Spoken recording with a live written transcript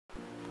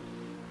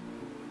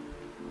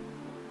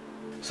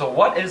So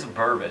what is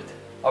burbot?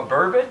 A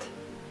burbot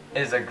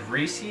is a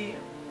greasy,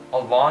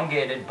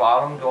 elongated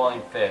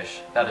bottom-dwelling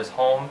fish that is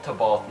home to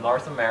both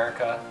North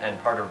America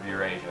and part of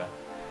Eurasia.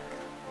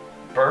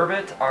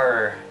 Burbot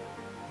are,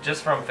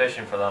 just from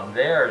fishing for them,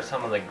 they are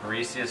some of the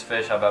greasiest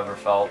fish I've ever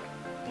felt.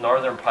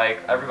 Northern pike,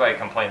 everybody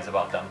complains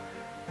about them.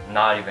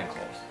 Not even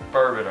close.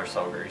 Burbot are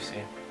so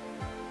greasy.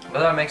 But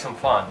that makes them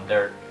fun.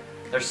 They're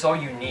so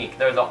unique.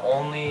 They're the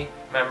only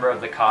member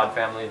of the cod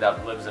family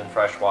that lives in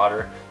fresh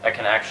water that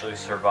can actually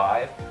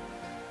survive.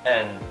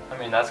 And I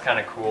mean, that's kind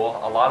of cool.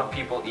 A lot of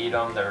people eat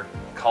them. They're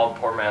called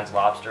poor man's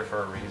lobster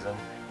for a reason.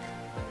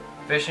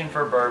 Fishing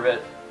for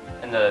burbot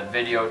in the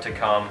video to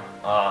come,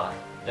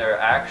 they're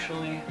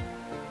actually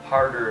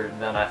harder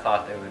than I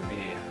thought they would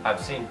be. I've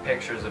seen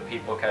pictures of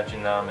people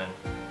catching them, and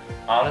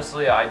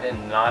honestly, I did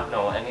not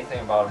know anything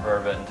about a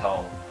burbot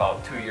until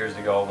about 2 years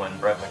ago when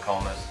Brett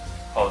McComas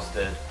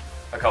posted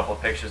a couple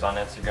of pictures on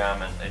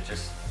Instagram, and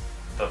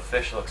the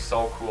fish looks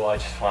so cool, I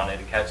just wanted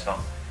to catch them.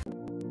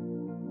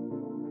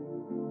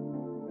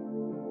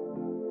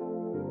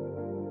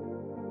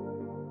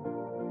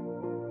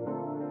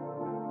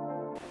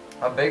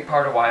 A big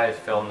part of why I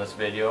filmed this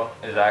video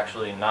is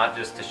actually not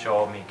just to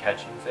show me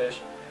catching fish,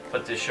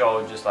 but to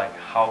show just like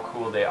how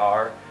cool they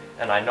are.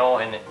 And I know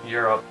in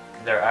Europe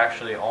they're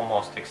actually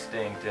almost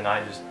extinct, and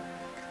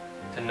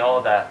to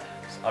know that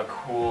a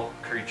cool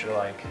creature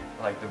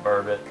like the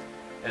burbot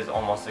is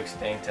almost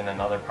extinct in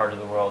another part of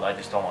the world, I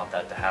just don't want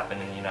that to happen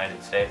in the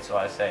United States. So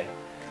I say,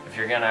 if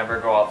you're gonna ever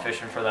go out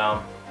fishing for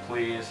them,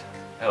 please,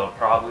 it'll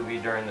probably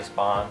be during the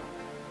spawn.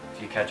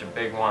 If you catch a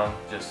big one,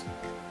 just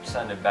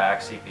send it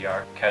back,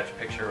 CPR, catch,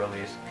 picture,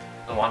 release.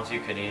 The ones you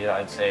could eat,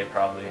 I'd say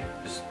probably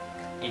just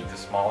eat the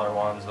smaller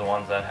ones, the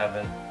ones that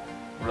haven't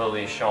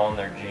really shown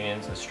their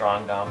genes, the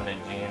strong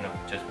dominant gene of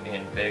just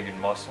being big and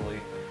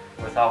muscly.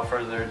 Without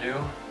further ado,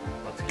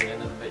 let's get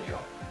into the video.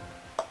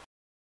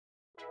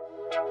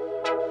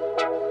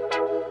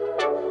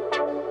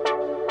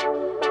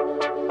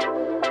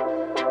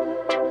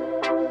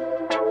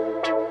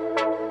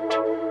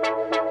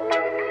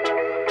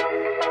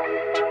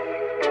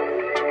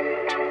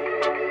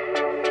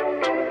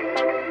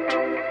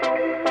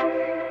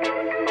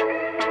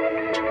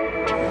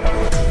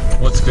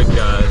 What's good,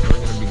 guys? We're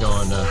gonna be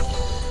going to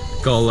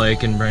Gull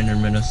Lake in Brainerd,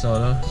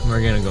 Minnesota, and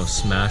we're gonna go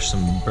smash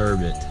some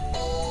burbot.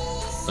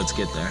 Let's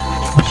get there.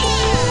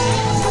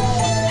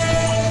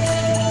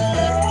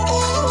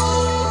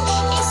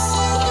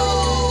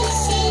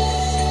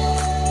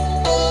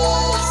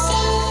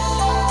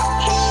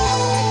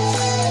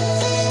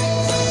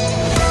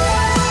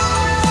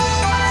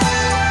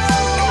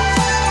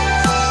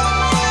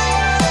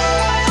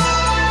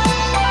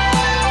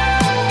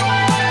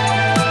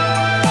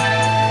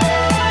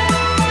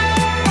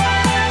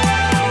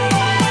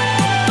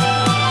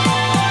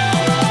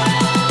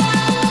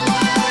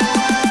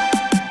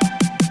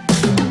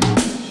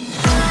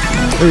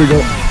 There we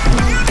go.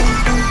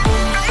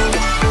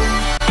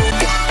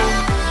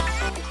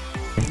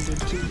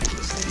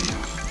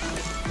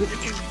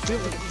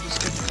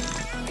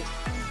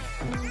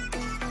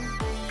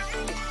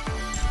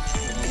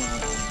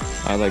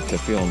 I like to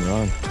feel him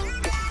run.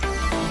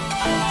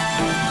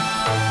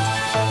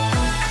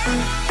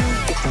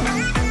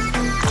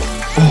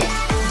 Oh.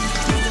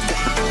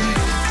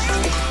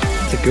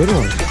 It's a good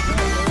one.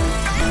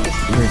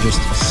 You're just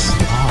a slob.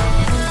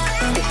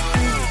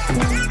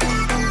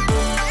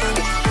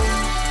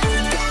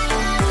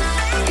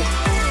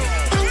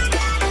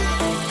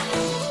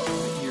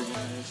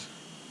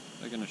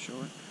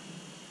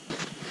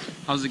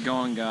 How's it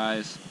going,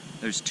 guys?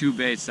 There's two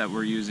baits that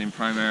we're using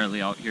primarily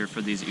out here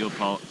for these eel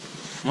pout.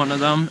 One of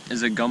them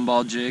is a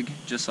gumball jig,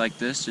 just like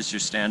this, just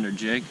your standard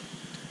jig.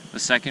 The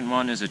second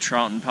one is a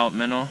trout and pout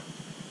minnow.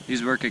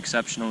 These work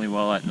exceptionally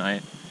well at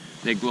night.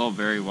 They glow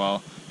very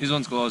well. These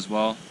ones glow as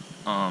well,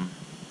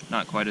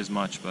 not quite as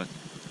much, but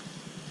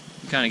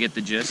you kind of get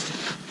the gist.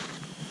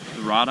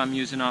 The rod I'm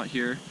using out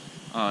here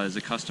is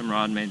a custom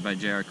rod made by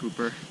J.R.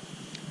 Cooper.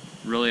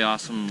 Really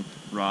awesome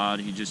rod.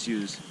 He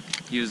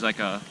used like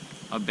a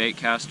bait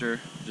caster,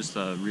 just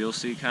a reel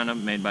seat kind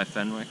of, made by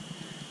Fenwick.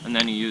 And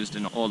then he used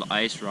an old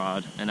ice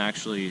rod and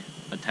actually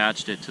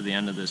attached it to the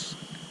end of this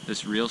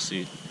reel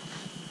seat.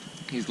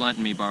 He's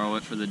letting me borrow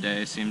it for the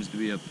day. Seems to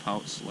be a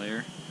pout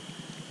slayer.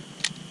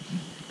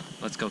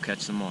 Let's go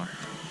catch some more.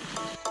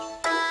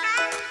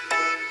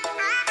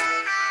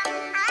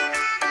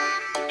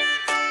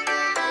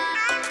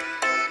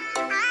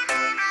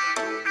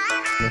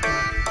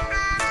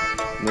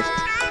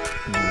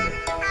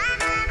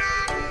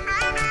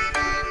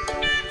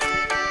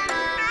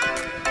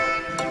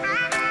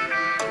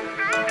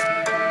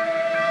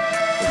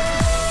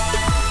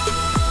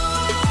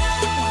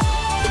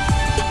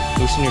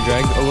 Loosen your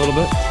drag a little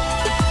bit.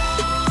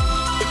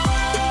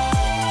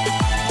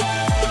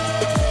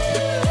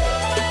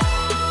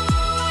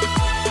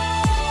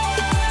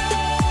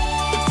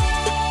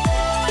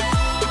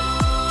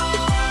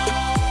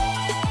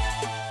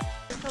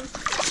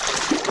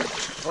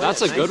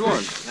 That's a good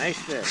one. Nice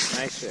fish,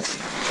 nice fish.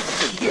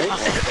 That's a great one.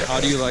 How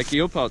do you like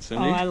eel pout,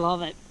 Cindy? Oh, I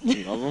love it.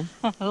 You love them?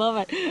 I love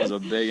it. It was a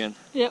big one.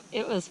 Yep,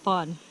 it was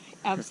fun.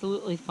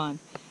 Absolutely fun.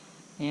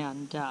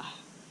 And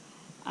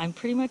I'm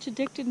pretty much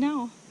addicted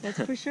now,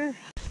 that's for sure.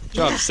 Good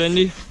job,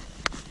 Cindy.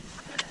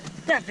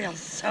 That feels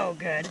so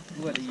good.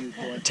 What are you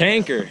doing?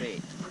 Tanker.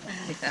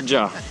 Good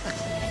job.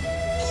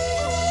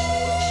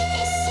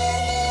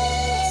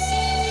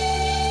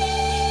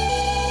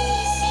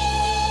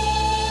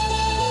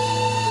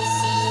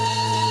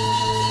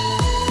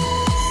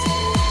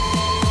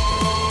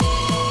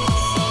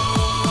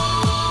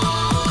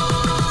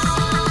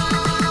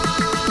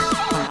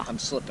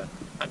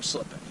 I'm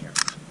slipping here.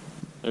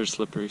 They're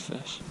slippery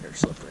fish. They're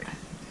slippery.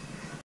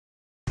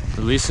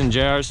 Releasing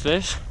JR's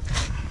fish.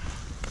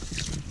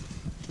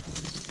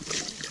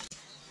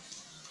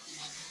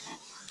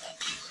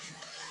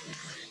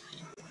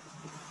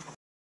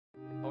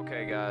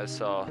 Okay guys,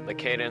 so the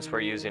cadence we're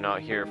using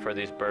out here for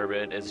these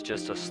burbot is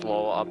just a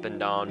slow up and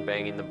down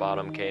banging the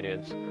bottom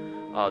cadence.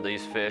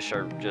 These fish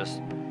are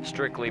just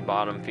strictly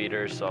bottom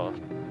feeders, so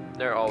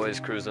they're always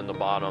cruising the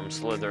bottom,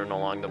 slithering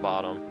along the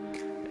bottom.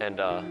 And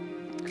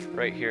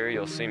right here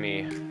you'll see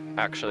me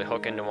actually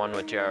hook into one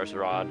with JR's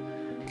rod.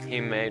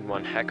 He made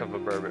one heck of a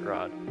burbot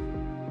rod.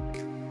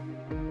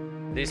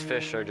 These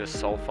fish are just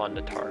so fun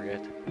to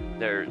target.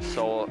 They're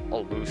so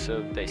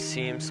elusive, they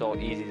seem so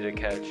easy to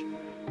catch,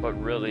 but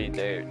really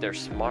they're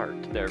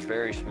smart. They're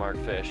very smart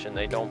fish, and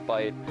they don't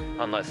bite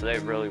unless they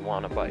really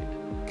want to bite.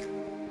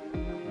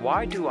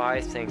 Why do I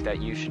think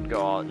that you should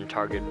go out and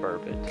target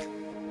burbot?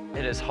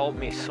 It has helped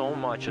me so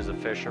much as a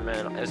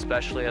fisherman,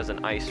 especially as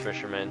an ice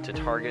fisherman, to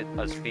target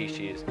a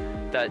species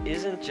that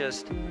isn't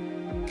just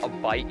a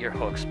bite your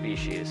hook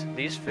species.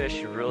 These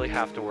fish, you really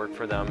have to work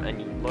for them,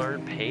 and you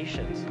learn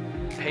patience.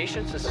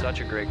 Patience is such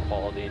a great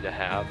quality to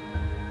have,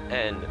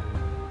 and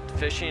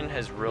fishing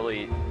has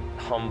really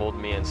humbled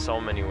me in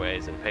so many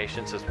ways, and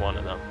patience is one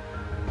of them.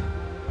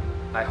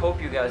 I hope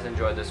you guys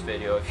enjoyed this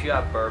video. If you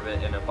have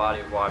burbot in a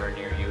body of water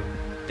near you,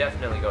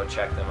 definitely go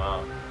check them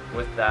out.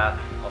 With that,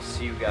 I'll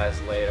see you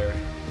guys later.